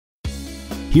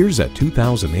Here's a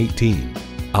 2018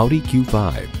 Audi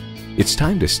Q5. It's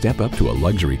time to step up to a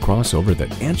luxury crossover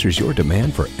that answers your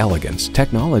demand for elegance,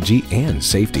 technology, and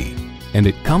safety. And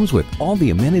it comes with all the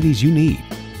amenities you need.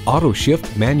 Auto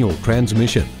shift manual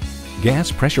transmission,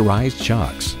 gas pressurized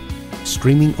shocks,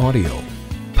 streaming audio,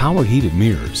 power heated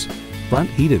mirrors, front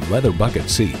heated leather bucket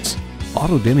seats,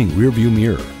 auto dimming rear view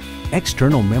mirror,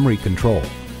 external memory control,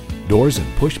 doors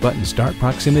and push button start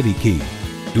proximity key,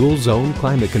 dual zone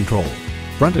climate control,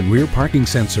 front and rear parking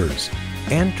sensors,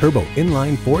 and turbo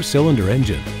inline 4-cylinder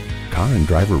engine. Car and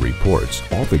Driver reports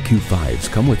all the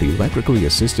Q5s come with electrically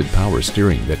assisted power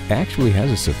steering that actually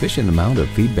has a sufficient amount of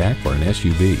feedback for an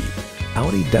SUV.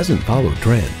 Audi doesn't follow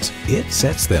trends, it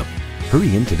sets them.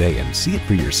 Hurry in today and see it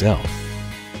for yourself.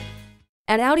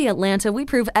 At Audi Atlanta, we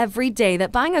prove every day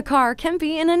that buying a car can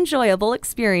be an enjoyable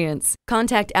experience.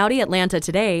 Contact Audi Atlanta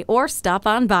today or stop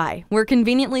on by. We're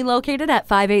conveniently located at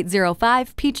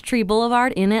 5805 Peachtree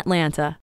Boulevard in Atlanta.